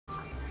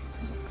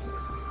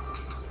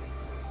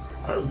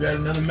Alright, we got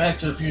another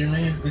matchup here,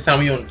 man. This time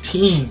we on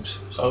teams.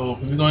 So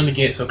we're going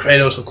against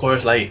Kratos, of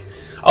course. Like,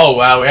 oh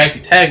wow, we're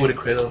actually tagged with a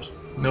Kratos.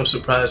 No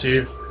surprise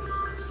here.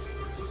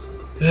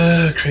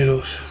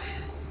 Kratos.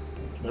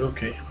 But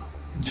okay.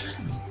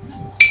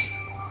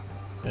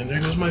 And there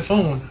goes my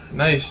phone.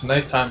 Nice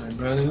timing,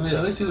 bro.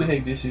 Let's see what the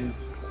heck this is.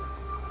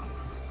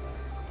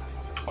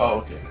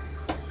 Oh, okay.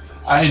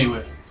 Alright,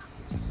 anyway.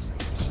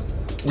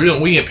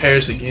 We in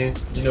Paris again.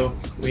 You know,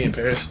 we in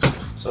Paris.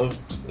 So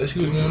let's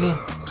see what's going on.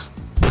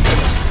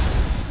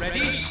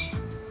 Ready?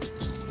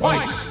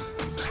 Fight!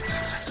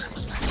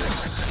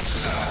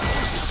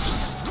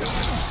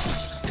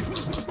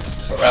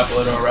 A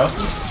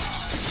raffle.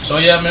 So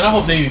yeah, man, I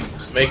hope they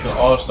make an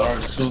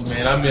All-Stars too,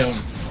 man. I've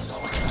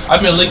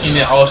been looking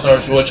at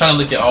All-Stars, or trying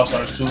to look at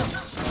All-Stars too,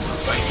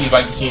 like see if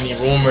I can see any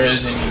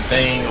rumors,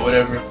 anything or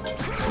whatever.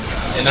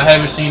 And I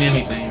haven't seen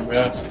anything,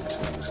 bro.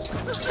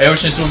 Ever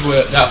since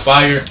Super got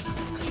fired,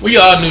 we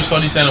all knew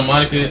Sony Santa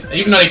Monica,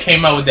 even though they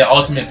came out with that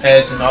Ultimate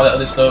Pass and all that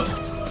other stuff,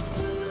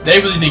 they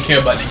really didn't care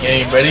about the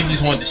game, bro. They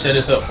just wanted to set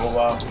us up for a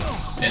while.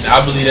 And I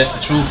believe that's the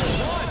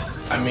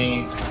truth. I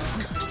mean,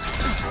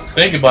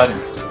 think about it.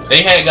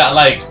 They had got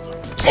like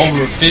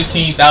over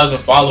 15,000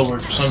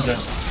 followers or something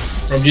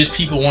from just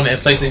people wanting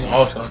PlayStation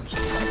All-Stars.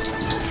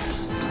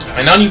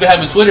 And I don't even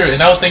have a Twitter,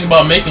 and I was thinking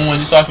about making one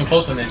just so I can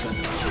post on that.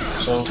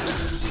 So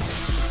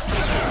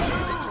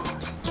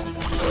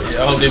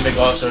yeah, I hope they make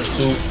All-Stars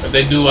too. If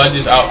they do, I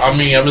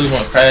mean, I really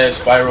want Crash,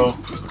 Spyro,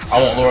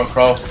 I want Lara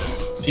Croft,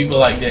 people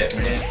like that,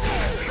 man.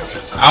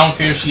 I don't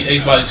care if she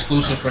Xbox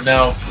exclusive for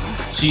now.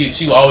 She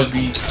will always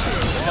be,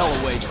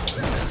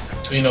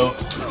 you know.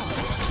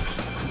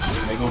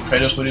 They go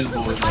Kratos with his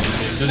boys,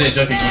 man. Do that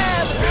junk again.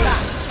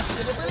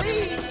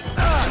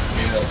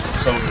 Yeah,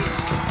 so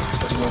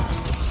let's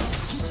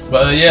go.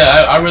 But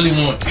yeah, I really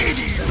want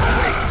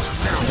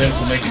them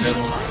to make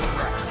another one.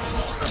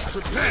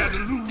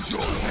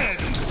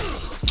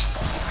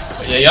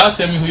 But yeah, y'all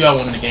tell me who y'all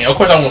want in the game. Of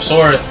course, I want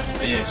Sora.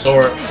 Yeah,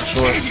 Sora for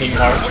sure. King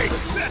Hearts.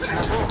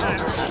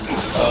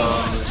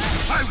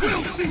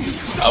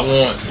 I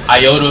want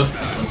Iota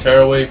from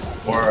Tearaway,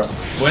 or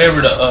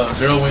whatever the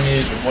girl one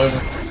is, or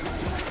whatever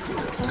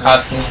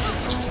costume.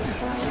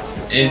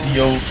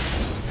 Ezio,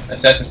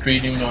 Assassin's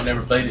Creed, even though I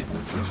never played it.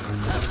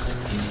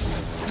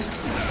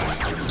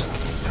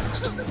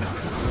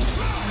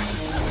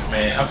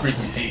 Man, I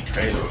freaking hate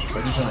Kratos,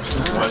 but this one's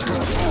super hard.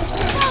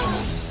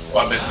 Oh, I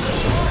bet.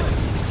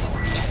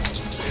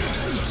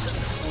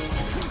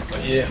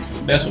 But yeah,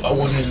 that's what I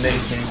want in the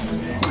next game,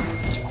 man.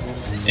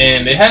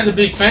 And it has a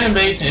big fan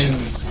base, and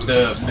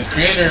the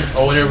creator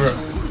or whatever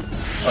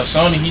of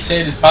Sony, he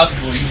said it's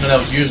possible, even though that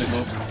was years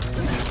ago.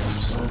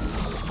 So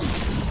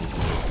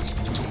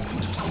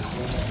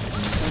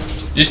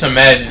just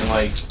imagine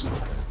like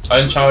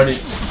Uncharted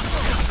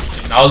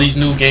and all these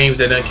new games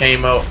that done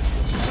came out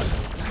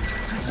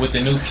with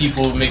the new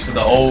people mixed with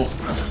the old.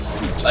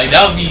 Like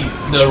that would be,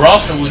 the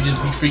roster would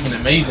just be freaking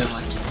amazing.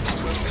 Like,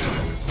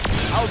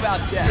 how about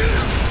that?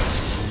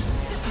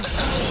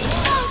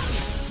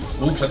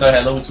 Oops, I thought I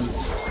had level 2.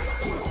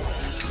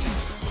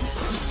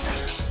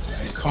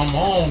 Hey, come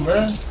on,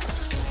 bro.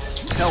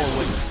 Hell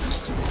away.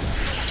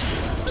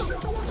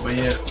 But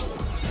yeah.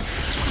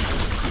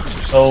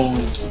 So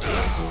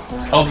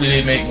hopefully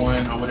they make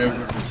one or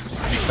whatever,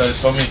 because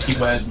so many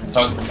people has been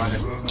talking about it.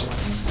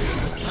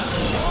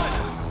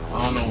 I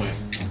don't know when.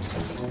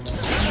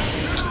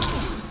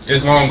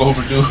 It's long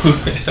overdue.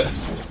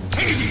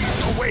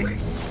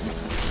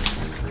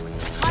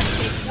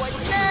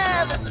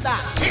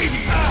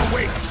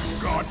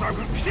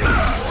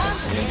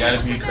 Yeah, gotta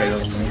be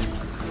Kratos, man.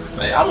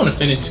 Like, I wanna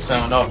finish this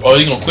clown off. Oh,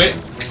 he gonna quit?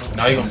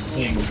 No, he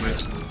ain't gonna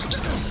quit.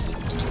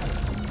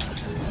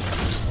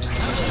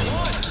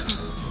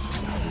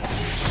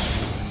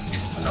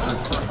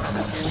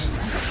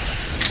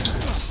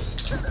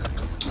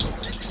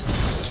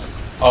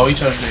 Oh, he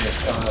turned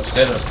the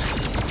setup.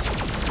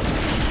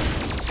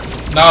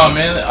 No,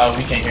 man. Oh,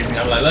 he can't hear me.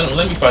 I'm like,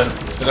 let me fight him,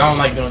 cause I don't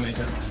like doing this.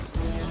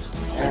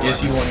 I guess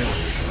he wanted.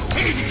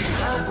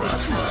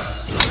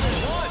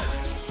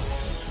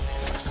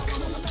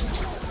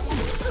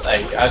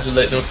 Like, I just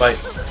let them fight.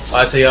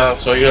 I tell y'all.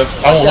 So yeah,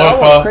 I want Lara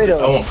Croft.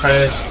 I want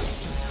Crash.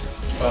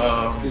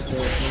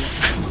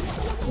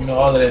 You know,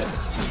 all of that.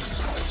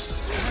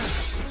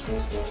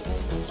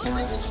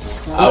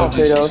 I was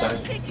just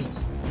excited.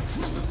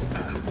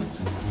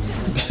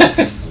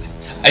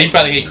 You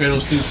probably hate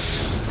Kratos too.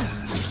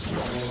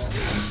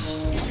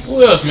 Who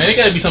else, man? It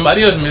gotta be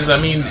somebody else, man. I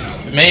mean,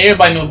 man,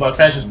 everybody knows about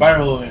Crash and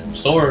Spyro and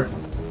Sora.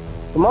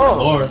 Come on.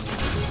 Lord.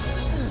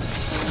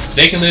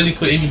 They can literally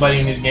put anybody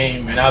in this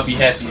game and I'll be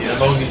happy as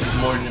long as it's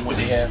more than what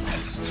they have.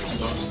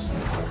 So.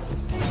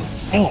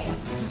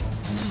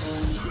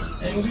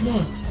 Hey, what you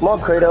doing? come on,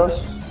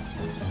 Kratos.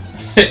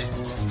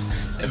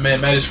 That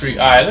man, is free.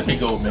 Alright, let me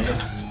go, man.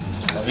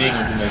 Oh, he ain't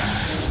gonna do nothing.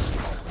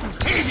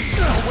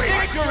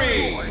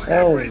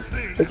 Hey,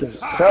 freaking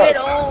suck. Get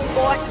on,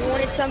 boy. You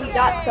wanted some, you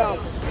got some.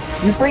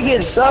 You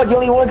freaking suck. You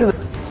only won because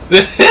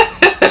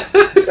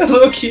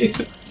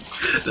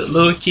The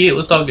little kid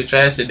was talking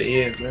trash at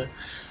the end, bro.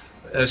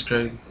 That's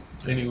crazy.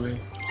 Anyway,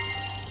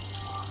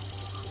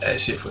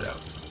 that's it for that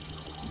one.